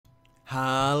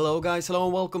Hello guys, hello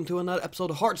and welcome to another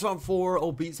episode of HoI4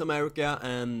 Obese America,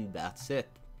 and that's it.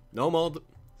 No mod,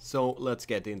 so let's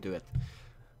get into it.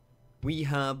 We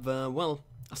have, well,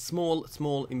 a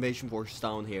small invasion force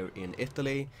down here in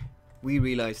Italy. We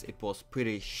realized it was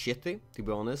pretty shitty, to be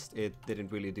honest. It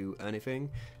didn't really do anything.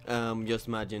 Just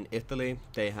imagine Italy,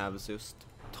 they have just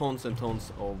tons and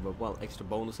tons of, well, extra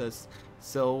bonuses.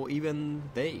 So even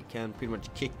they can pretty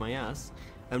much kick my ass.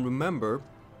 And remember,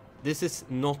 this is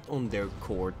not on their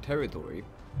core territory.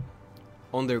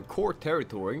 On their core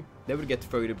territory, they will get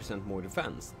 30% more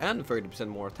defense and 30%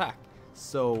 more attack.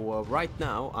 So right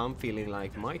now, I'm feeling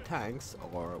like my tanks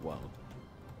are, well,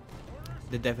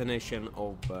 the definition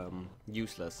of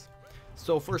useless.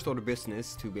 So first order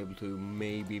business to be able to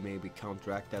maybe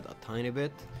counteract that a tiny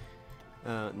bit.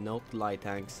 Not light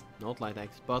tanks,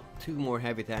 but 2 more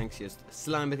heavy tanks. Just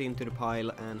slam it into the pile,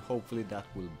 and hopefully that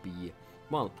will be,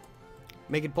 well,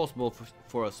 make it possible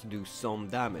for us to do some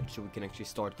damage, so we can actually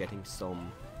start getting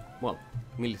some, well,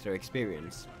 military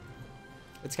experience.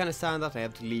 It's kind of sad that I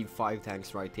have to leave 5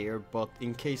 tanks right here, but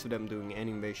in case of them doing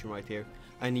any invasion right here,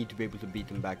 I need to be able to beat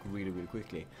them back really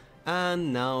quickly.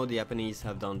 And now the Japanese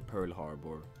have done Pearl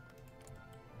Harbor.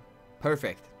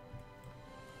 Perfect.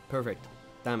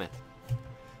 Damn it.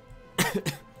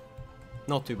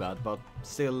 Not too bad, but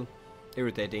still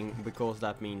irritating, because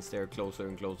that means they're closer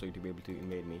and closer to be able to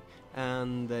invade me.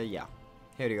 And yeah,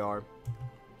 here they are,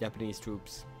 Japanese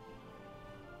troops.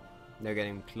 They're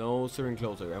getting closer and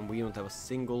closer, and we don't have a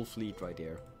single fleet right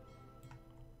here.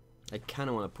 I kind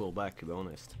of want to pull back, to be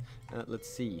honest. Let's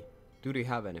see, do they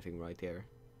have anything right here?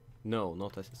 No,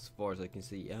 not as far as I can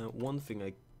see. One thing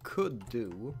I could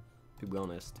do, to be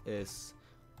honest, is,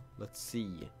 let's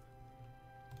see,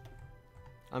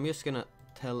 I'm just gonna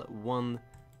tell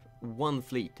one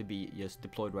fleet to be just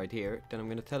deployed right here, then I'm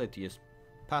gonna tell it to just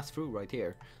pass through right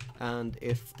here, and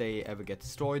if they ever get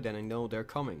destroyed, then I know they're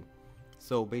coming.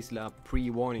 So basically a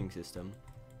pre-warning system.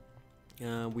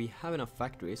 We have enough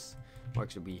factories, or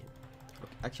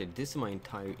actually this is my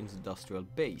entire industrial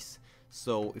base,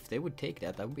 so if they would take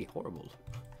that, that would be horrible.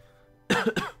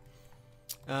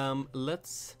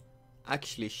 Let's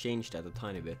actually change that a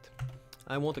tiny bit.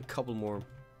 I want a couple more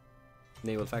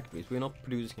naval factories. We're not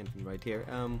producing anything right here.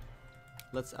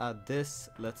 Let's add this,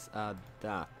 let's add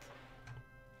that.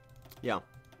 Yeah,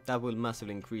 that will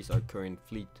massively increase our current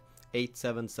fleet.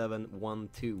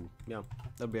 87712. Yeah,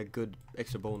 that'll be a good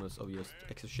extra bonus of just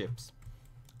extra ships.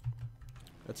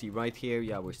 Let's see, right here,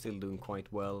 yeah, we're still doing quite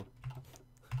well.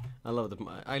 I love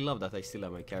that I still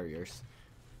have my carriers.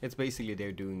 It's basically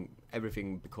they're doing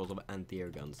everything because of anti-air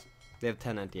guns. They have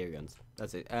 10 anti-air guns.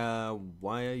 That's it.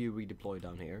 Why are you redeployed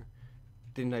down here?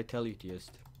 Didn't I tell you to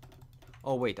just...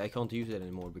 Oh wait, I can't use it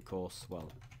anymore because, well,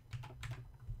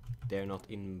 they're not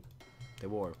in the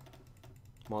war.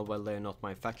 Well, they're not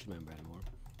my faction member anymore,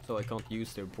 so I can't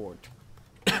use their port.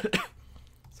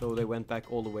 So they went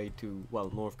back all the way to,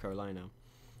 well, North Carolina.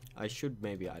 I should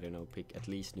maybe, I don't know, pick at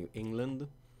least New England.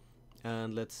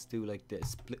 And let's do like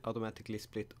this, automatically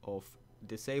split off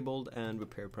disabled and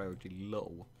repair priority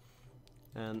low.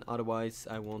 And otherwise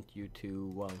I want you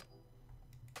to, well,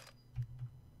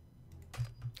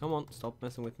 come on, stop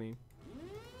messing with me.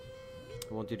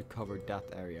 I want you to cover that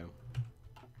area,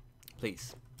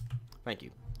 please. Thank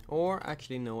you. Or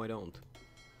actually, no, I don't.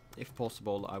 If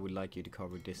possible, I would like you to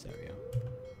cover this area.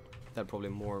 That's probably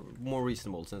more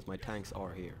reasonable, since my tanks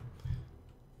are here.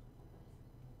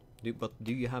 But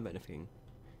do you have anything?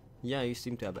 Yeah, you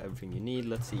seem to have everything you need.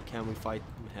 Let's see, can we fight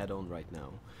head on right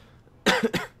now?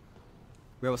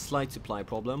 We have a slight supply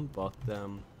problem, but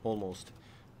almost.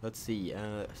 Let's see,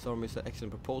 Storm is an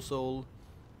excellent proposal.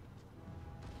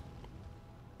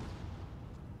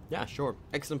 Yeah, sure,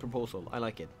 excellent proposal, I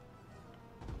like it.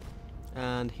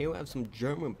 And here we have some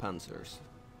German panzers.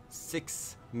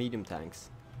 6 medium tanks.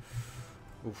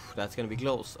 Oof, that's gonna be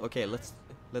close. Okay, let's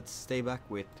stay back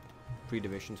with 3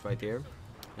 divisions right here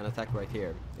and attack right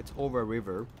here. It's over a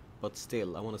river, but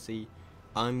still, I want to see.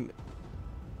 And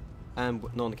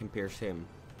none can pierce him.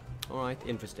 All right,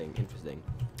 interesting.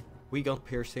 We can't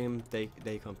pierce him. They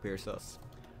can't pierce us.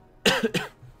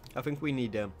 I think we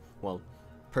need well,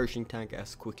 Pershing tank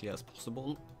as quickly as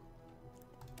possible.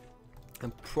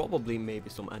 And probably maybe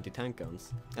some anti-tank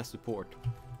guns as support.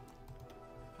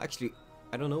 Actually,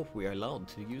 I don't know if we are allowed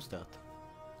to use that.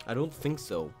 I don't think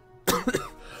so.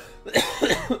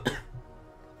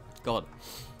 God.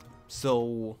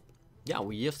 So, yeah,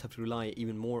 we just have to rely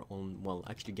even more on, well,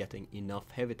 actually getting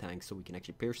enough heavy tanks so we can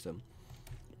actually pierce them.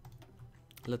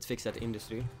 Let's fix that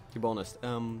industry, to be honest.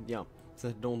 Yeah,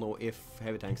 since I don't know if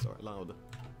heavy tanks are allowed.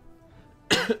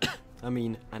 I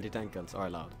mean, anti-tank guns are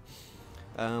allowed.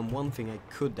 One thing I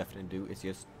could definitely do is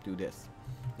just do this.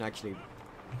 Actually,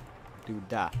 do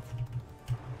that.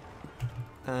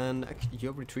 And actually,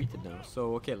 you're retreated now.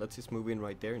 So, okay, let's just move in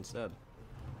right there instead.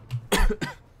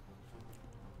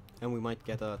 And we might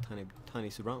get a tiny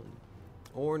surround.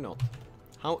 Or not.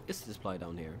 How is the supply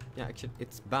down here? Yeah, actually,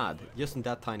 it's bad. Just in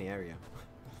that tiny area.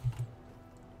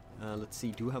 Let's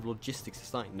see, do we have logistics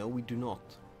assigned? No, we do not.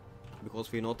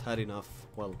 Because we've not had enough,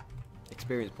 well,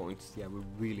 experience points. Yeah, we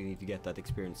really need to get that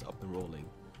experience up and rolling.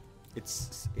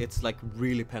 It's like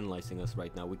really penalizing us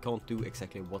right now. We can't do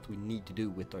exactly what we need to do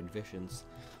with our divisions.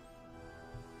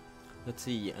 Let's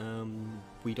see,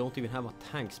 we don't even have a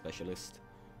tank specialist.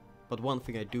 But one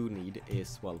thing I do need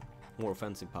is, well, more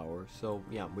offensive power. So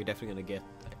yeah, we're definitely gonna get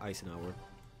Eisenhower.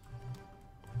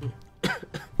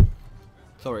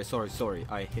 Sorry,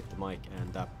 I hit the mic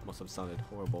and that must have sounded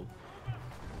horrible.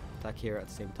 Attack here at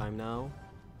the same time now.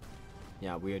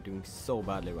 Yeah, we are doing so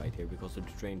badly right here because of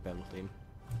the drain penalty.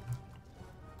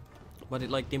 But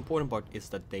like the important part is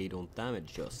that they don't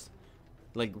damage us.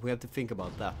 Like we have to think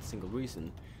about that single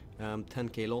reason.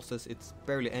 10k losses, it's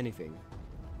barely anything.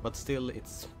 But still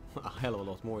it's a hell of a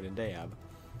lot more than they have.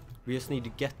 We just need to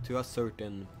get to a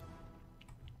certain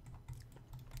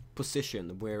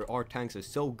position where our tanks are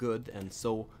so good and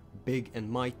so big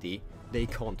and mighty they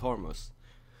can't harm us.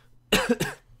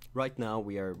 Right now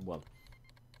we are, well,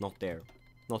 not there.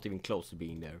 Not even close to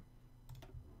being there.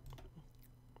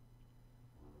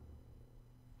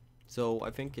 So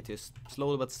I think it is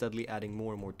slowly but steadily adding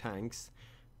more and more tanks.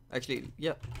 Actually,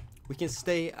 yeah, we can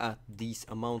stay at these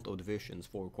amount of divisions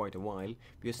for quite a while.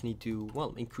 We just need to,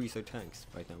 well, increase our tanks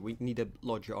right now. We need a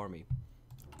larger army.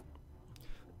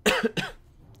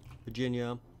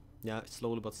 Virginia, yeah,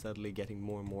 slowly but steadily getting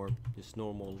more and more just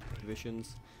normal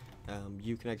divisions.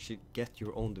 You can actually get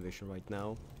your own division right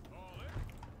now.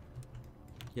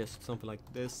 Yes, something like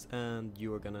this, and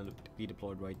you are gonna be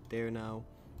deployed right there now.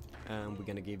 And we're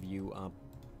gonna give you a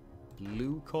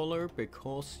blue color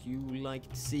because you like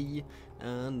the sea,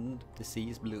 and the sea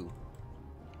is blue.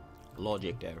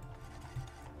 Logic there.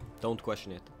 Don't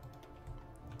question it.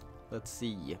 Let's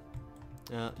see.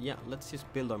 Yeah, let's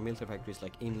just build our military factories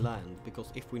like inland,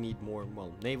 because if we need more,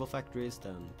 well, naval factories,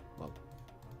 then, well,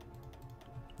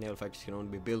 naval factories can only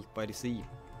be built by the sea,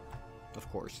 of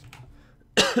course.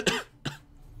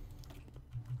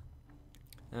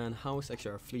 And how is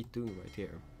actually our fleet doing right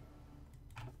here?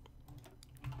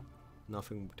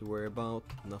 Nothing to worry about,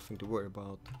 nothing to worry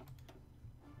about.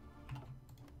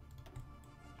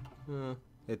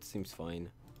 It seems fine.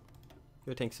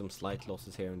 We'll take some slight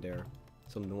losses here and there.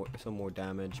 Some more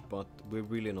damage, but we're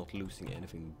really not losing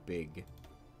anything big.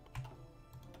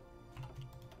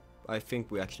 I think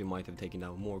we actually might have taken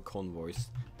down more convoys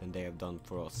than they have done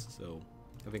for us, so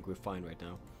I think we're fine right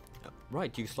now.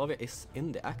 Right, Yugoslavia is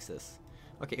in the Axis.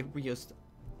 Okay, if we just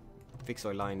fix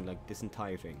our line like this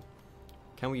entire thing,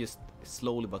 can we just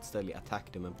slowly but steadily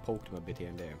attack them and poke them a bit here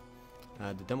and there?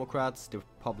 The Democrats, the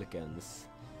Republicans.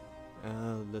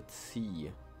 Let's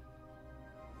see.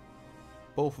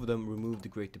 Both of them removed the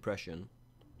Great Depression.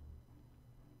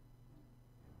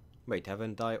 Wait,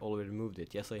 haven't I already removed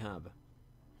it? Yes, I have.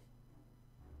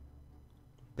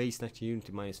 Base national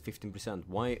unity minus 15%.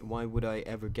 Why would I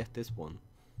ever get this one?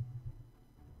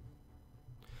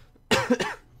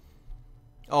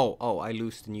 Oh, I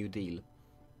lose the New Deal.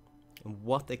 And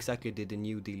what exactly did the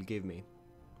New Deal give me?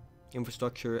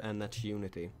 Infrastructure and national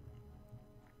unity.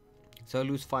 So I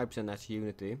lose 5% national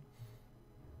unity.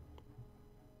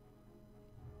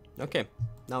 Okay,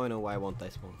 now I know why I want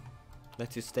this one.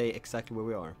 Let's just stay exactly where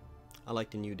we are. I like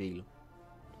the New Deal.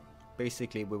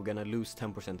 Basically, we're gonna lose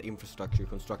 10% infrastructure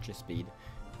construction speed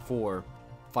for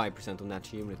 5% of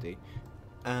national unity.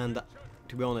 And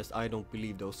to be honest, I don't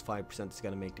believe those 5% is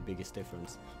gonna make the biggest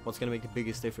difference. What's gonna make the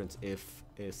biggest difference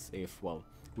is if, well,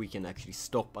 we can actually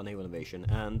stop a naval invasion.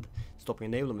 And stopping a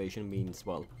naval invasion means,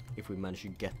 well, if we manage to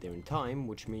get there in time,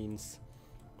 which means,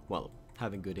 well,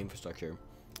 having good infrastructure.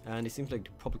 And it seems like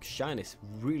the Republic of China is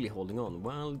really holding on,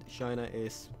 while China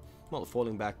is, well,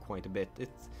 falling back quite a bit.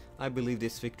 I believe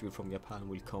this victory from Japan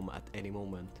will come at any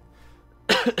moment.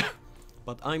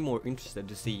 But I'm more interested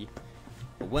to see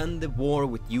when the war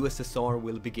with USSR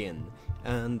will begin,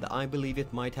 and I believe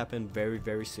it might happen very,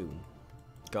 very soon.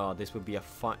 God, this would be a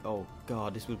fight. Oh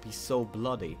God, this would be so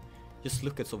bloody. Just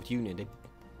look at Soviet Union. They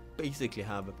basically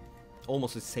have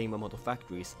almost the same amount of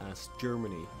factories as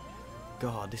Germany.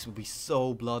 God, this would be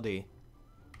so bloody.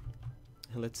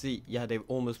 And let's see. Yeah, they've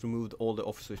almost removed all the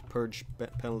officers' purge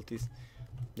penalties.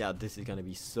 Yeah, this is gonna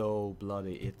be so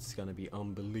bloody. It's gonna be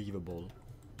unbelievable.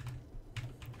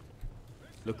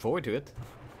 Look forward to it.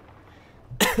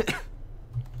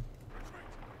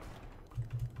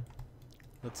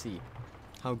 Let's see.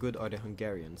 How good are the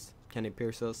Hungarians? Can they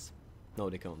pierce us? No,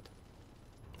 they can't.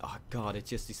 Oh god, it's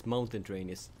just this mountain terrain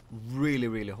is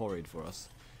really horrid for us.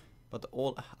 But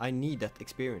I need that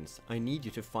experience. I need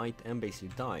you to fight and basically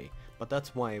die. But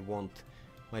that's why I want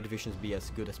my divisions be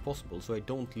as good as possible, so I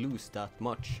don't lose that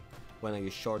much when I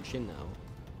just charge in now.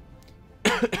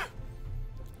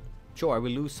 Sure, I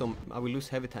will lose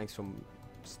heavy tanks from,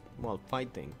 well,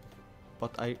 fighting.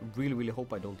 But I really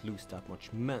hope I don't lose that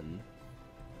much men.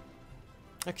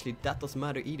 Actually, that doesn't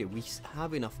matter either. We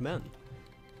have enough men.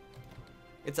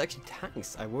 It's actually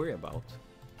tanks I worry about.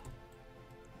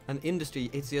 And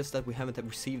industry, it's just that we haven't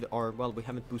received our, well, we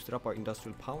haven't boosted up our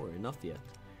industrial power enough yet.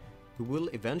 We will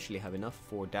eventually have enough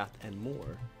for that and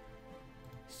more.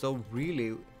 So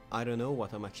really, I don't know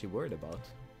what I'm actually worried about.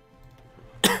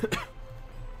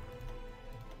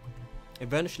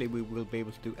 Eventually we will be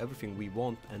able to do everything we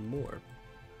want and more.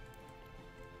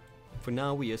 For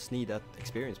now we just need that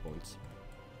experience points.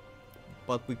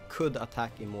 But we could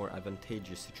attack in more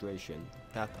advantageous situation,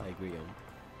 that I agree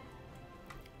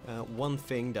on. One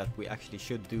thing that we actually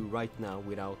should do right now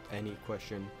without any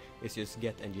question is just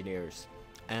get engineers.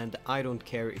 And I don't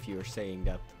care if you're saying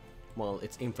that, well,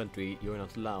 it's infantry, you're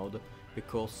not allowed,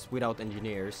 because without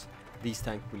engineers these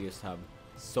tanks will just have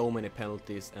so many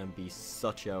penalties and be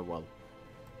such a, well,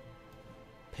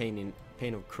 pain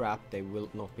of crap. They will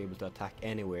not be able to attack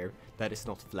anywhere that is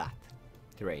not flat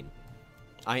terrain.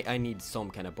 I need some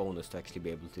kind of bonus to actually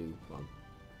be able to, well,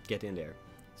 get in there.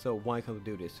 So why can't we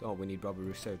do this? Oh, we need rubber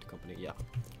reserve company, yeah.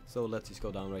 So let's just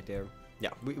go down right there. Yeah,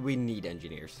 we need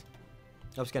engineers.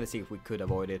 I was gonna see if we could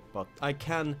avoid it, but I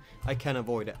can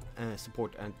avoid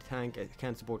support and tank. I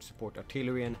can support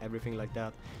artillery and everything like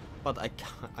that, but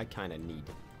I kind of need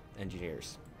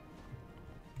engineers.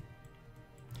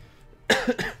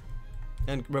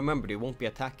 And remember, they won't be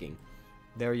attacking.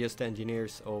 They're just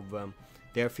engineers of.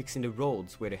 They're fixing the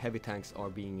roads where the heavy tanks are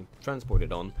being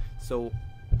transported on. So,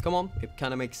 come on, it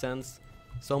kind of makes sense.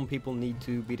 Some people need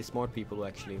to be the smart people who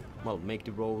actually, well, make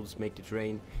the roads, make the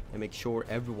terrain, and make sure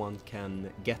everyone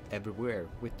can get everywhere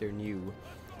with their new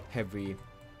heavy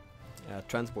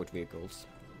transport vehicles.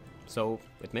 So,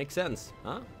 it makes sense,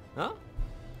 huh? Huh?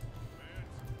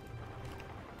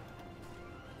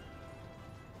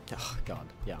 Oh, God,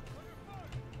 yeah.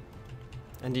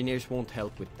 Engineers won't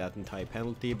help with that entire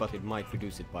penalty, but it might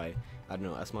reduce it by, I don't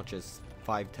know, as much as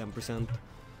 5-10%.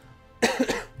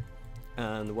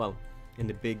 And, well, in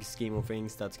the big scheme of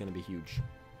things, that's gonna be huge.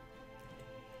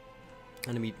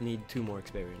 And we need 2 more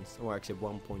experience, or actually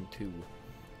 1.2 to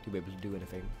be able to do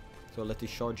anything. So let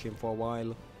us charge him for a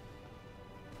while.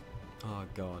 Oh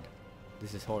god,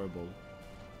 this is horrible.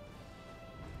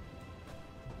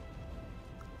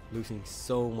 Losing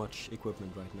so much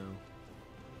equipment right now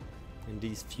in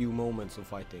these few moments of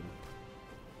fighting.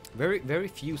 Very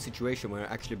few situations where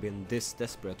I've actually been this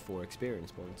desperate for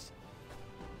experience points.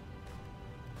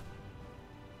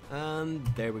 And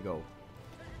there we go.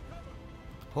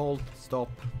 Hold, stop.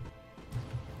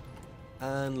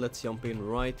 And let's jump in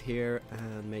right here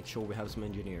and make sure we have some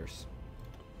engineers.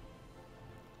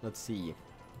 Let's see.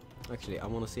 Actually, I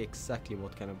want to see exactly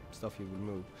what kind of stuff you will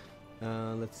move.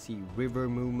 Let's see, river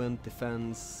movement,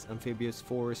 defense, amphibious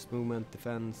forest movement,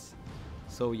 defense.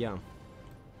 So yeah,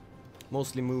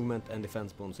 mostly movement and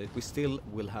defense bonuses. We still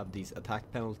will have these attack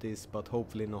penalties, but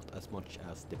hopefully not as much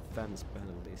as defense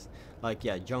penalties. Like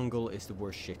yeah, jungle is the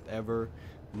worst shit ever.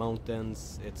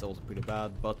 Mountains, it's also pretty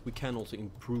bad, but we can also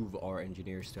improve our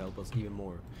engineers to help us even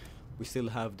more. We still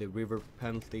have the river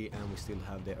penalty and we still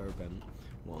have the urban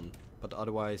one, but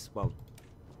otherwise, well,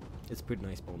 it's pretty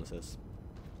nice bonuses.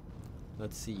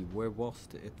 Let's see, where was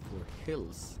it for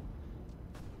hills?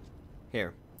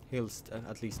 Here, hills,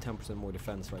 at least 10% more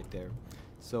defense right there.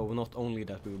 So not only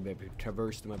that we will be able to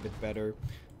traverse them a bit better,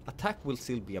 attack will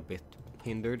still be a bit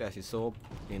hindered as you saw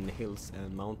in the hills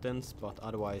and mountains, but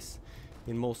otherwise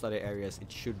in most other areas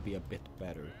it should be a bit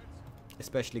better.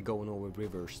 Especially going over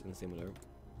rivers and similar.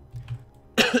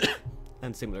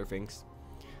 And similar things.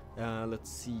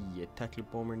 Let's see, tactical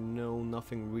bomber, no,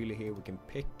 nothing really here we can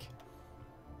pick.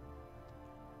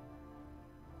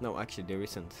 No, actually there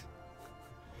isn't.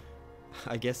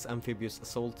 I guess amphibious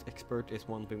assault expert is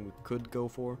one thing we could go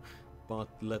for, but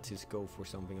let's just go for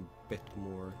something a bit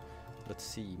more. Let's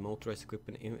see, motorized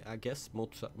equipment, I guess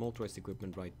motorized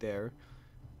equipment right there.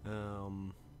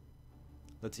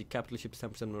 Let's see, capital ships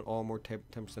 10% more armor,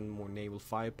 10% more naval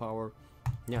firepower.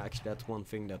 Yeah, actually that's one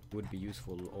thing that would be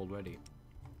useful already.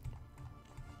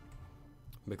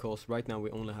 Because right now we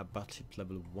only have battleship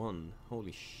level 1.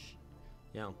 Holy sh...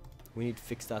 Yeah, we need to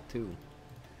fix that too.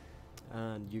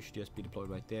 And you should just be deployed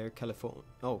right there. California.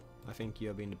 Oh, I think you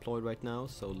have been deployed right now,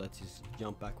 so let's just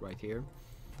jump back right here.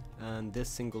 And this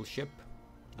single ship,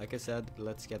 like I said,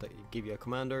 let's give you a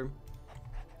commander,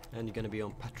 and you're gonna be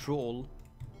on patrol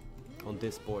on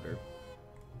this border.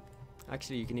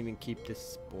 Actually, you can even keep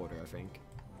this border, I think,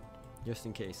 just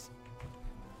in case.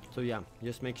 So yeah,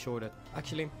 just make sure that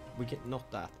actually we can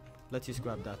not that. Let's just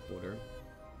grab that border.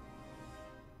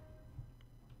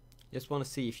 Just want to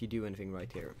see if you do anything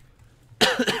right here.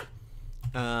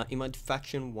 Invade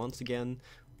faction once again,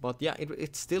 but yeah,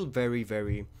 it's still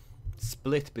very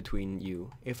split between you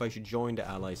if I should join the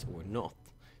allies or not.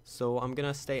 So I'm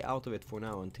gonna stay out of it for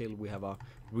now until we have a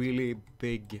really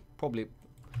big, probably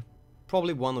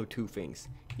one or two things.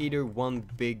 Either one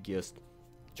big just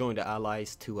join the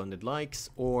allies 200 likes,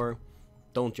 or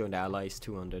don't join the allies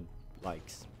 200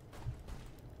 likes.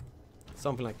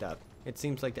 Something like that. It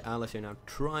seems like the allies are now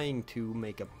trying to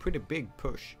make a pretty big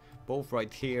push, both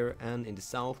right here and in the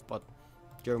south, but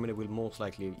Germany will most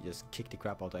likely just kick the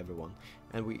crap out of everyone.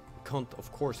 And we can't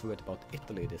of course forget about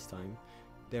Italy this time.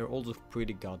 They're also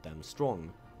pretty goddamn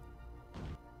strong.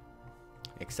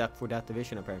 Except for that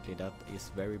division, apparently that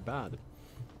is very bad.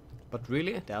 But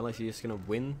really, the allies are just gonna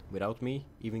win without me,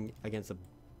 even against a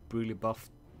really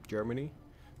buff Germany.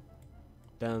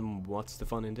 Then what's the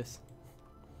fun in this?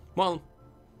 Well,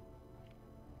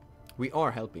 we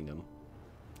are helping them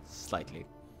slightly.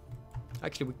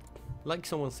 Actually, like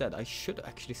someone said, I should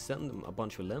actually send them a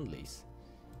bunch of Lend-Lease.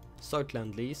 Start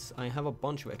Lend-Lease. I have a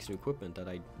bunch of extra equipment that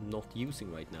I'm not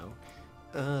using right now.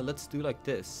 Let's do like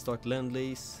this. Start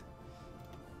Lend-Lease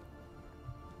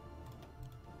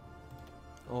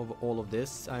of all of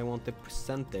this. I want the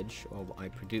percentage of I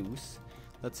produce.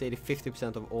 Let's say the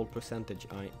 50% of all percentage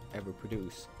I ever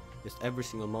produce. Just every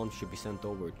single month should be sent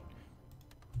over.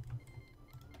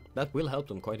 That will help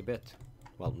them quite a bit.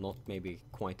 Well, not maybe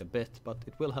quite a bit, but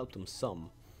it will help them some.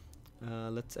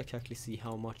 Let's exactly see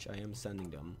how much I am sending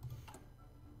them.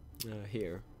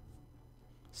 Here.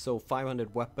 So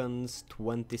 500 weapons,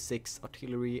 26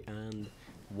 artillery, and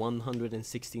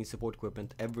 116 support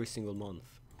equipment every single month.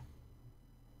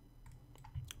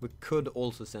 We could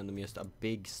also send them just a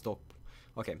big stock.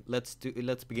 Okay, let's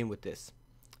begin with this.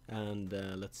 And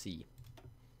let's see.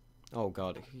 Oh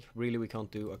god, really we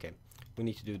can't do. Okay, we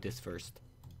need to do this first.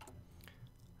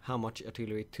 How much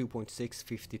artillery? 2.6,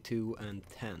 52, and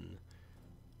 10.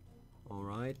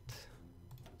 Alright.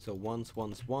 So once.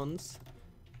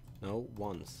 No,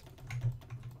 once.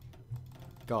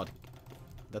 God.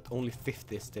 That only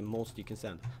 50 is the most you can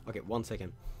send. Okay, 1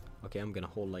 second. Okay, I'm gonna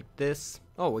hold like this.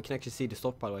 Oh, we can actually see the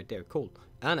stockpile right there. Cool.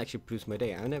 And actually produce my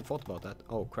day. I never thought about that.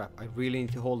 Oh crap. I really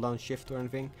need to hold down shift or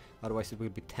anything. Otherwise it will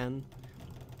be 10.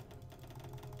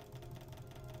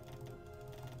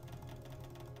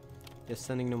 Just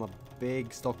sending them a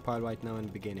big stockpile right now in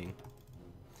the beginning.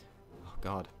 Oh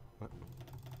god. What?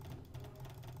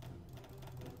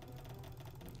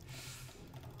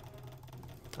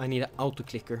 I need an auto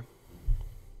clicker.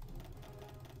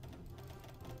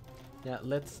 Yeah,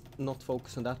 let's not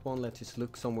focus on that one. Let's just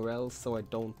look somewhere else so I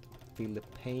don't feel the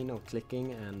pain of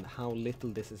clicking and how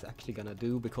little this is actually gonna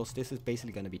do, because this is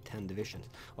basically gonna be 10 divisions.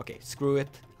 Okay, screw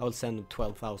it. I will send them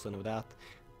 12,000 of that.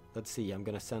 Let's see, I'm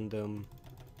gonna send them.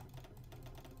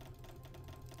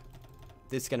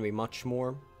 This is gonna be much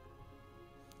more.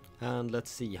 And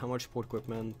let's see, how much support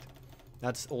equipment.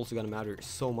 That's also gonna matter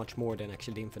so much more than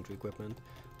actually the infantry equipment.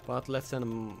 But let's send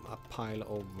them a pile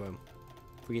of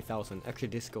 3,000. Actually,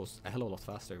 this goes a hell of a lot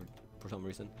faster for some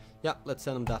reason. Yeah, let's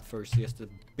send them that first. Just a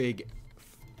big,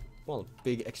 well,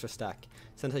 big extra stack.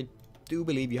 Since I do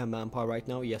believe you have manpower right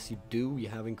now, yes you do, you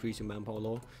have increased your manpower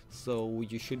law. So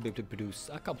you should be able to produce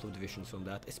a couple of divisions from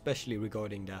that, especially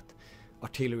regarding that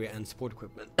artillery and support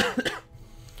equipment.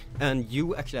 And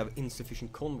you actually have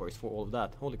insufficient convoys for all of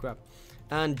that. Holy crap.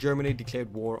 And Germany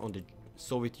declared war on the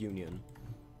Soviet Union.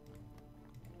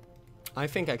 I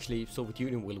think actually Soviet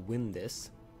Union will win this.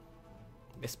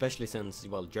 Especially since,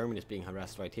 well, Germany is being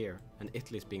harassed right here. And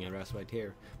Italy is being harassed right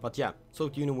here. But yeah,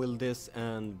 Soviet Union will this,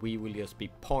 and we will just be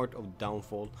part of the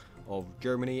downfall of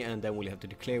Germany. And then we'll have to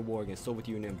declare war against Soviet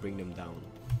Union and bring them down.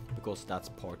 Because that's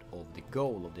part of the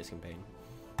goal of this campaign.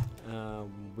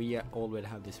 We already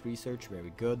have this research,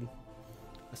 very good.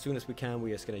 As soon as we can,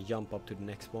 we're just gonna jump up to the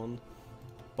next one.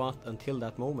 But until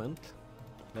that moment,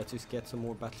 let's just get some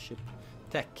more battleship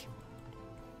tech.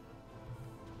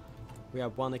 We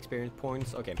have 1 experience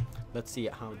points. Okay, let's see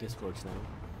how this works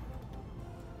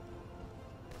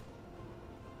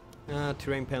now.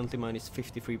 Terrain penalty minus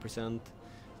 53%.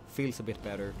 Feels a bit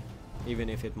better, even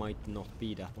if it might not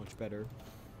be that much better.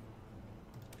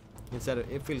 Instead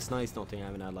of, it feels nice not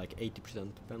having like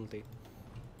 80% penalty.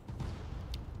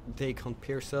 they can't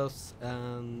pierce us,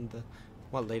 and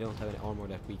well, they don't have any armor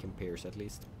that we can pierce at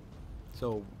least.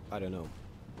 So I don't know.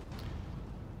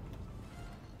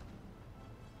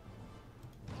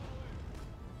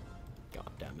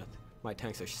 God damn it! My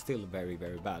tanks are still very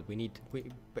bad. We need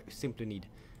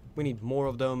more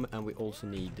of them, and we also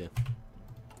need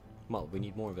well, we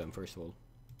need more of them first of all.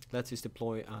 Let's just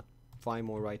deploy 5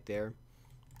 more right there.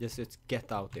 Just let's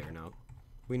get out there now.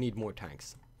 We need more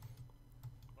tanks.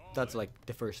 That's like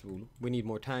the first rule. We need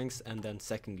more tanks, and then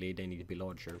secondly, they need to be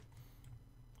larger.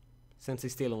 Since they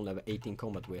still only have 18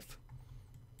 combat width.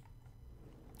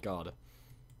 God.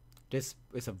 This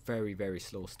is a very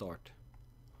slow start.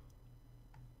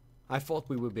 I thought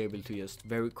we would be able to just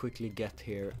very quickly get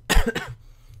here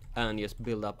and just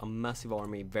build up a massive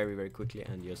army very quickly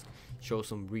and just show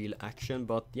some real action,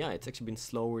 but yeah, it's actually been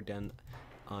slower than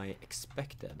I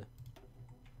expected.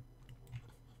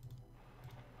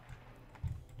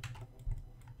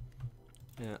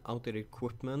 Outdated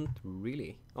equipment,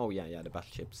 really? Oh yeah, the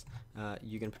battleships.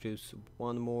 You're gonna produce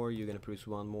one more, you're gonna produce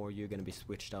one more, you're gonna be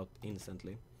switched out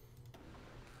instantly.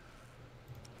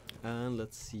 And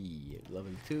let's see,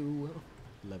 level 2,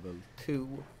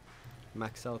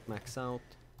 max out,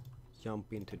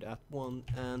 jump into that one,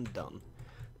 and done.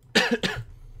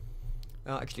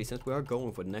 Actually, since we are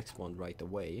going for the next one right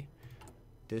away,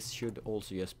 this should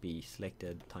also just be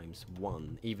selected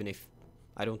 ×1, even if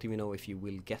I don't even know if you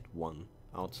will get one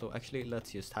out. So actually,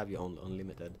 let's just have you on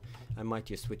unlimited. I might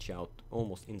just switch out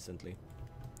almost instantly.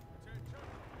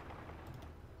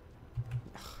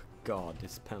 God,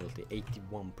 this penalty,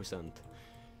 81%.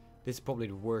 This is probably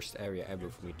the worst area ever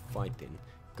for me to fight in.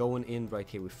 Going in right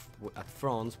here at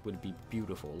France would be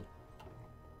beautiful.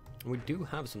 We do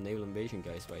have some naval invasion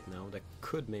guys right now that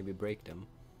could maybe break them.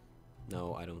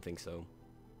 No, I don't think so.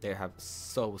 They have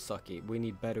so sucky. We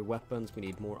need better weapons, we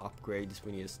need more upgrades,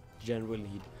 we just generally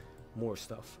need more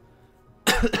stuff.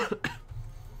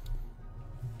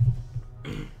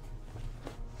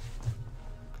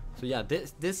 So yeah,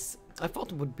 this I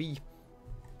thought it would be.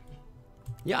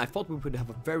 Yeah, I thought we would have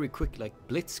a very quick like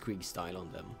blitzkrieg style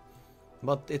on them,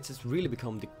 but it's just really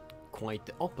become quite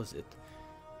the opposite.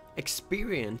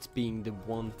 Experience being the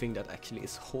one thing that actually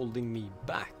is holding me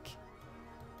back.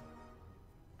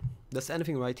 Does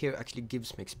anything right here actually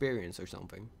gives me experience or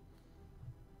something?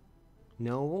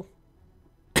 No.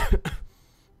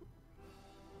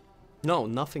 No,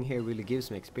 nothing here really gives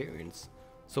me experience,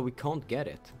 so we can't get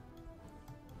it.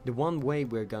 The one way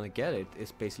we're gonna get it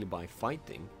is basically by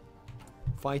fighting.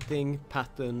 Fighting,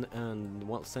 pattern, and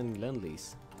well, sending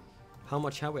Lend-Lease. How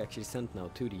much have we actually sent now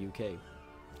to the UK?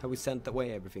 Have we sent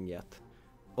away everything yet?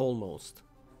 Almost.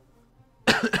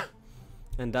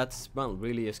 And that's, well,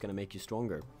 really is gonna make you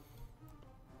stronger.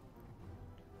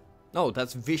 Oh,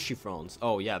 that's Vichy France.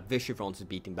 Oh yeah, Vichy France is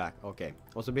beating back. Okay.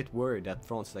 I was a bit worried that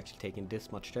France is actually taking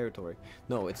this much territory.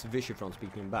 No, it's Vichy France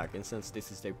beating back. And since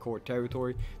this is their core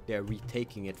territory, they are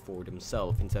retaking it for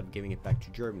themselves instead of giving it back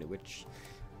to Germany, which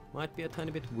might be a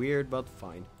tiny bit weird, but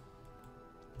fine.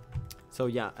 So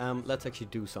yeah, let's actually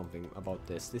do something about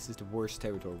this. This is the worst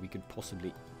territory we could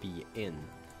possibly be in.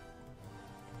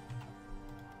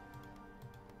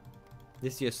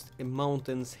 This is just in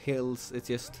mountains, hills, it's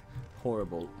just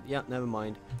horrible. Yeah, never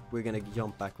mind. We're gonna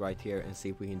jump back right here and see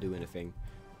if we can do anything.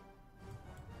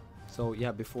 So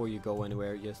yeah, before you go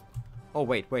anywhere, just... Oh,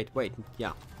 wait.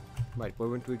 Yeah. Right,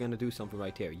 weren't we gonna do something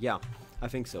right here? Yeah, I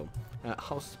think so.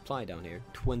 How's supply down here?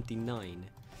 29.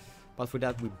 But for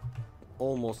that, we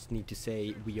almost need to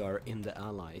say we are in the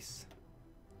Allies.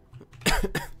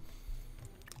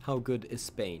 How good is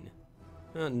Spain?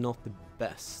 Not the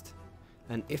best.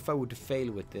 And if I were to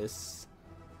fail with this,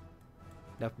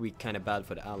 that would be kind of bad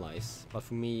for the Allies. But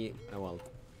for me, well,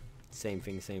 same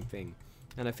thing.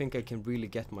 And I think I can really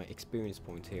get my experience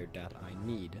points here that I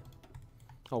need.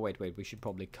 Oh, wait, we should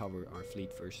probably cover our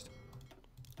fleet first.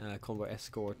 Convoy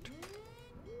escort.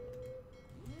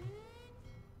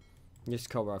 Just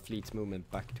cover our fleet's movement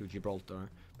back to Gibraltar.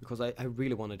 Because I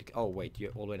really wanted to... Oh, wait,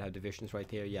 you already have divisions right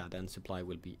here. Yeah, then supply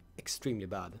will be extremely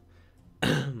bad.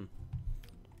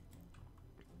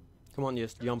 Come on,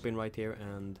 just jump in right here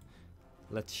and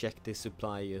let's check this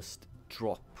supply. Just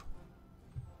drop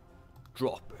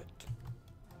it.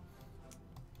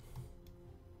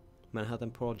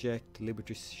 Manhattan Project,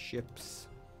 Liberty ships.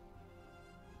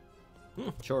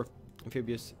 Sure,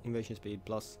 amphibious invasion speed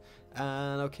plus.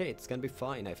 And okay, it's gonna be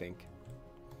fine, I think.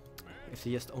 If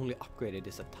they just only upgraded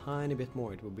this a tiny bit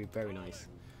more, it would be very nice.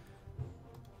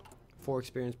 4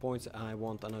 experience points. I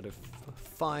want another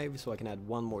 5, so I can add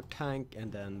 1 more tank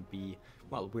and then be,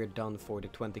 well, we're done for the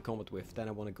 20 combat width. Then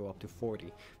I want to go up to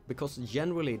 40, because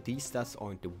generally these stats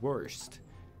aren't the worst.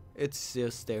 It's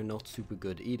just they're not super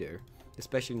good either.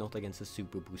 Especially not against a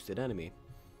super boosted enemy.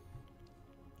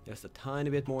 Just a tiny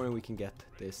bit more and we can get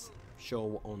this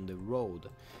show on the road.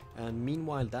 And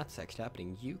meanwhile that's actually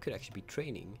happening, you could actually be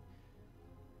training.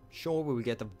 Sure, we will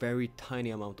get a very tiny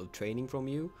amount of training from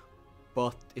you,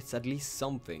 but it's at least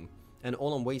something. And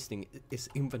all I'm wasting is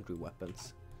infantry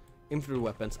weapons. Infantry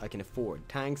weapons I can afford.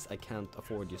 Tanks I can't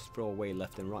afford, just throw away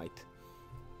left and right.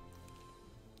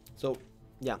 So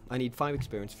yeah, I need 5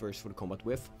 experience first for the combat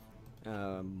with.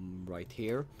 Right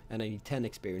here, and I need 10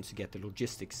 experience to get the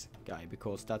logistics guy,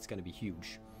 because that's gonna be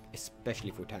huge,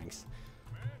 especially for tanks.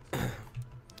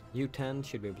 You 10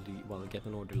 should be able to, well, get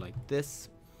an order like this,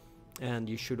 and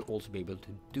you should also be able to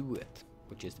do it,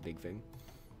 which is the big thing.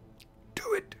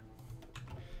 Do it!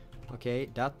 Okay,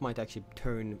 that might actually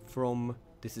turn from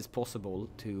this is possible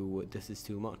to this is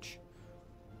too much.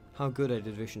 How good are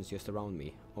the divisions just around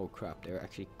me? Oh crap, they're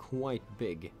actually quite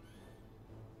big.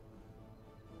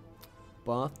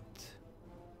 But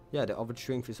yeah, the average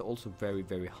strength is also very,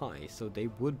 very high, so they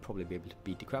would probably be able to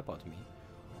beat the crap out of me.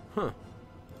 Huh.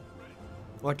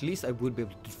 Or at least I would be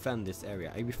able to defend this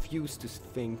area. I refuse to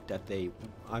think that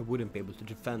I wouldn't be able to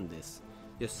defend this.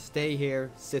 Just stay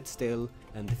here, sit still,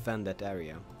 and defend that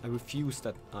area. I refuse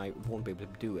that I won't be able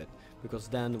to do it, because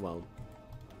then, well,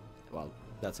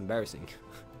 that's embarrassing.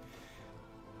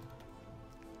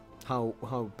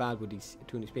 How bad would these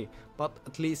units be? But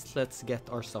at least let's get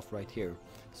our stuff right here.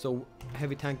 So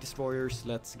heavy tank destroyers,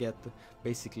 let's get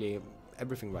basically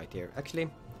everything right here. Actually,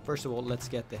 first of all, let's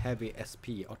get the heavy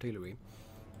SP artillery.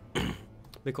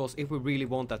 Because if we really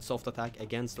want that soft attack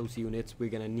against those units, we're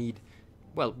gonna need,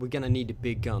 well, we're gonna need the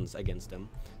big guns against them.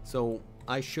 So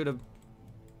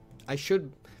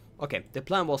okay, the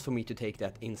plan was for me to take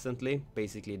that instantly,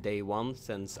 basically day 1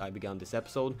 since I began this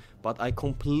episode, but I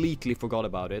completely forgot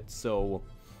about it, so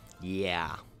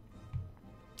yeah.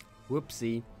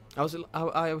 Whoopsie. I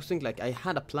was thinking, like, I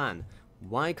had a plan.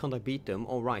 Why can't I beat them?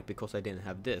 Alright, because I didn't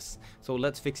have this. So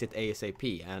let's fix it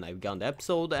ASAP, and I began the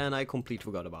episode and I completely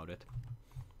forgot about it.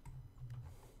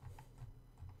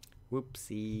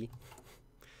 Whoopsie.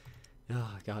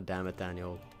 Ah, god damn it,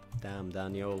 Daniel. Damn,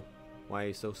 Daniel. Why are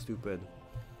you so stupid?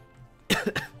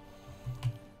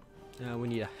 We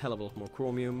need a hell of a lot more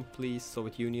chromium, please,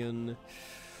 Soviet Union.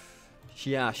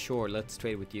 Yeah, sure, let's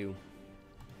trade with you.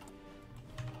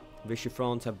 Vichy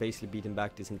France have basically beaten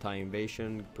back this entire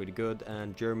invasion, pretty good,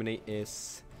 and Germany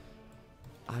is,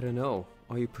 I don't know,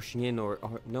 are you pushing in or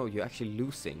no, you're actually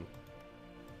losing.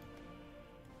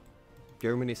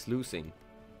 Germany is losing.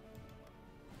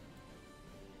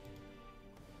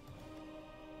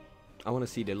 I want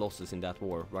to see the losses in that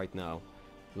war right now.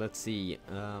 Let's see,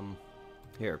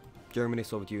 here, Germany,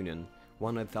 Soviet Union,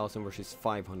 100,000 versus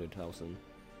 500,000.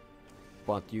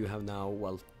 But you have now,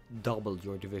 well, doubled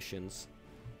your divisions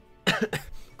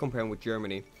comparing with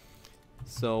Germany.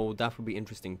 So that would be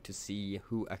interesting to see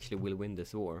who actually will win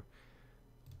this war.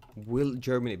 Will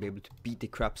Germany be able to beat the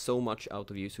crap so much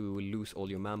out of you so we will lose all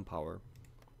your manpower?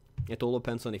 It all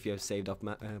depends on if you have saved up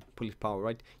police power,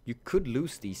 right? You could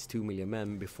lose these 2 million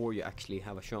men before you actually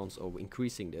have a chance of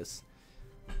increasing this.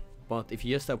 But if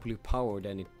you just have police power,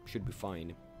 then it should be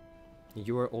fine.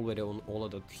 You are already on all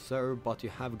of the serve, but you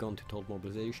have gone to total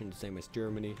mobilization, the same as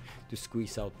Germany, to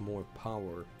squeeze out more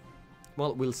power.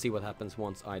 Well, we'll see what happens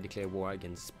once I declare war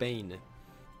against Spain.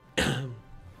 It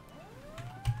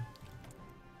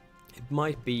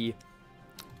might be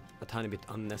a tiny bit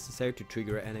unnecessary to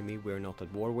trigger an enemy we're not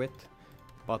at war with,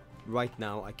 but right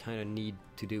now I kind of need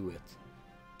to do it.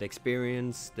 The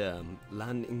experience, the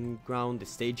landing ground, the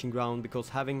staging ground, because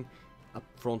having a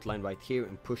front line right here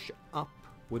and push up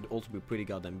would also be pretty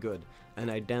goddamn good.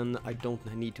 And I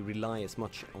don't need to rely as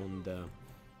much on the,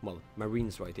 well,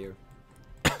 Marines right here.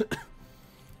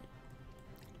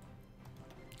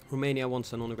 Romania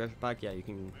wants a non-aggression pack. Yeah, you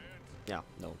can, yeah,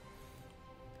 no.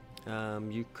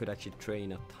 You could actually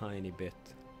train a tiny bit.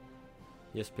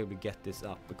 Just probably get this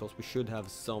up, because we should have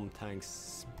some tanks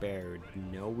spared.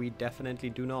 No, we definitely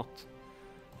do not.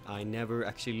 I never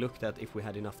actually looked at if we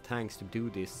had enough tanks to do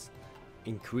this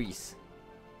increase.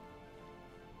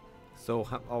 So,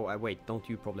 oh, wait, don't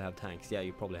you probably have tanks? Yeah,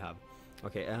 you probably have.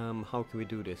 Okay, how can we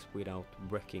do this without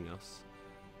wrecking us?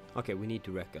 Okay, we need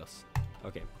to wreck us.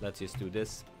 Okay, let's just do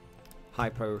this. High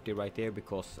priority right there,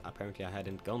 because apparently I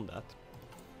hadn't done that.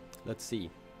 Let's see.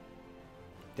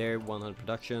 There, 100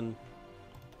 production.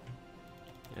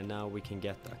 And now we can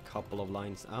get a couple of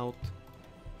lines out.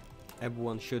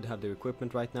 Everyone should have their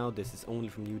equipment right now. This is only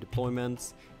from new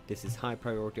deployments. This is high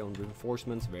priority on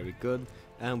reinforcements, very good.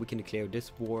 And we can declare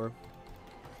this war.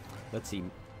 Let's see.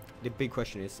 The big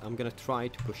question is, I'm gonna try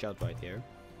to push out right here.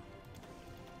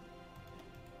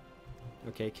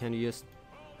 Okay, can you just...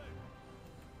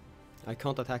 I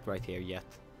can't attack right here yet.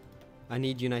 I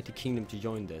need United Kingdom to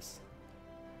join this.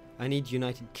 I need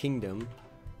United Kingdom.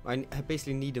 I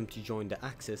basically need them to join the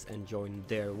Axis and join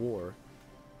their war.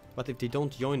 But if they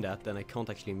don't join that, then I can't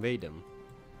actually invade them.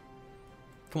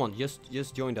 Come on,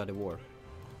 just join the other war.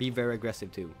 Be very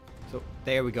aggressive too. So,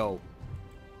 there we go.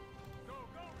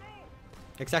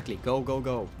 Exactly, go, go,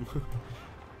 go.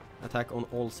 Attack on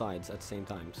all sides at the same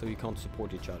time, so you can't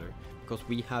support each other. Because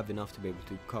we have enough to be able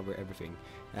to cover everything.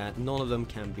 None of them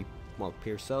can be, well,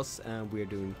 pierce us, and we're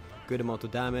doing good amount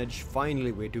of damage.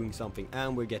 Finally, we're doing something,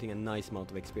 and we're getting a nice amount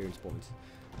of experience points.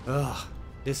 Ugh,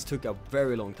 this took a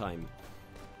very long time.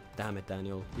 Damn it,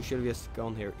 Daniel. You should have just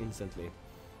gone here instantly.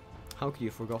 How could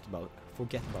you forget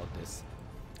about this?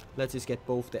 Let's just get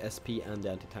both the SP and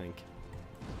the anti-tank.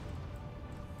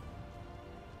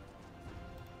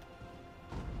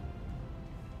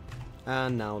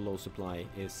 And now low supply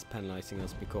is penalizing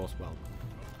us because, well,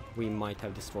 we might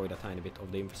have destroyed a tiny bit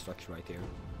of the infrastructure right here.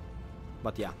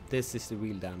 But yeah, this is the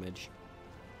real damage.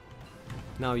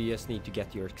 Now you just need to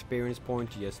get your experience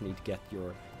point, you just need to get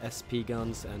your SP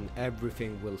guns, and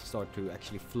everything will start to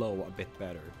actually flow a bit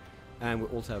better. And we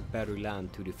also have better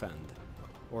land to defend,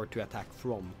 or to attack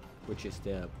from, which is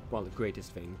the, well, the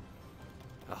greatest thing.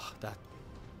 Ugh, that...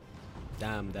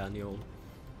 Damn, Daniel.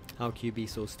 How can you be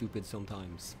so stupid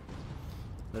sometimes?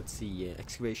 Let's see,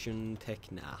 excavation tech,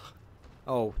 nah.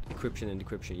 Oh, encryption and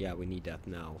decryption, yeah, we need that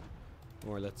now.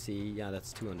 Or let's see, yeah,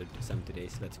 that's 270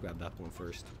 days, let's grab that one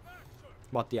first.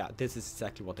 But yeah, this is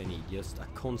exactly what I need, just a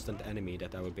constant enemy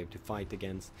that I will be able to fight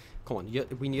against. Come on,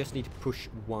 we just need to push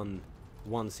one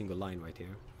single line right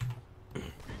here.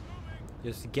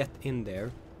 Just get in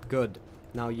there, good.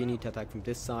 Now you need to attack from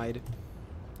this side.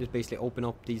 Just basically open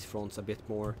up these fronts a bit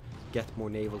more, get more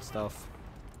naval stuff.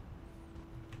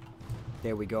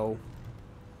 There we go.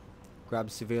 Grab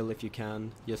Seville if you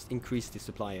can. Just increase the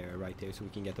supply area right there so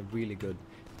we can get a really good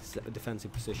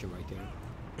defensive position right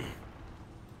there.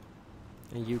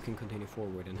 And you can continue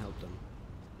forward and help them.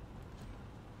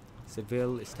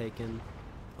 Seville is taken.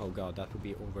 Oh god, that would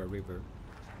be over a river.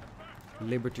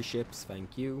 Liberty ships,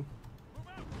 thank you.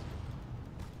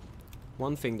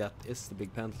 One thing that is the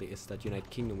big penalty is that United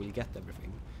Kingdom will get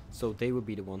everything. So they will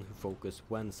be the one who focus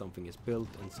when something is built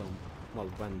and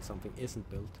when something isn't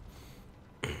built.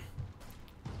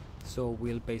 So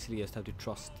we'll basically just have to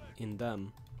trust in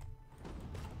them.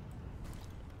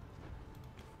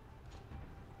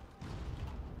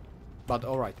 But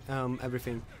alright,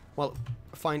 everything, well,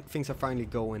 things are finally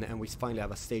going, and we finally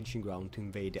have a staging ground to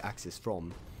invade the Axis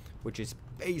from, which is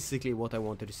basically what I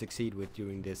wanted to succeed with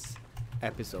during this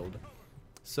episode.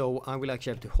 So I will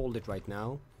actually have to hold it right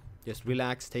now. Just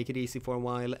relax, take it easy for a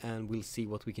while, and we'll see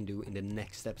what we can do in the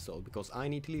next episode, because I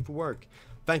need to leave for work.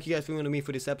 Thank you guys for joining me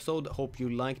for this episode. Hope you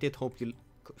liked it, hope you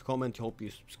comment, hope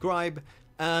you subscribe,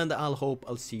 and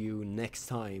I'll see you next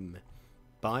time.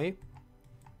 Bye.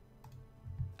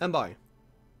 And bye.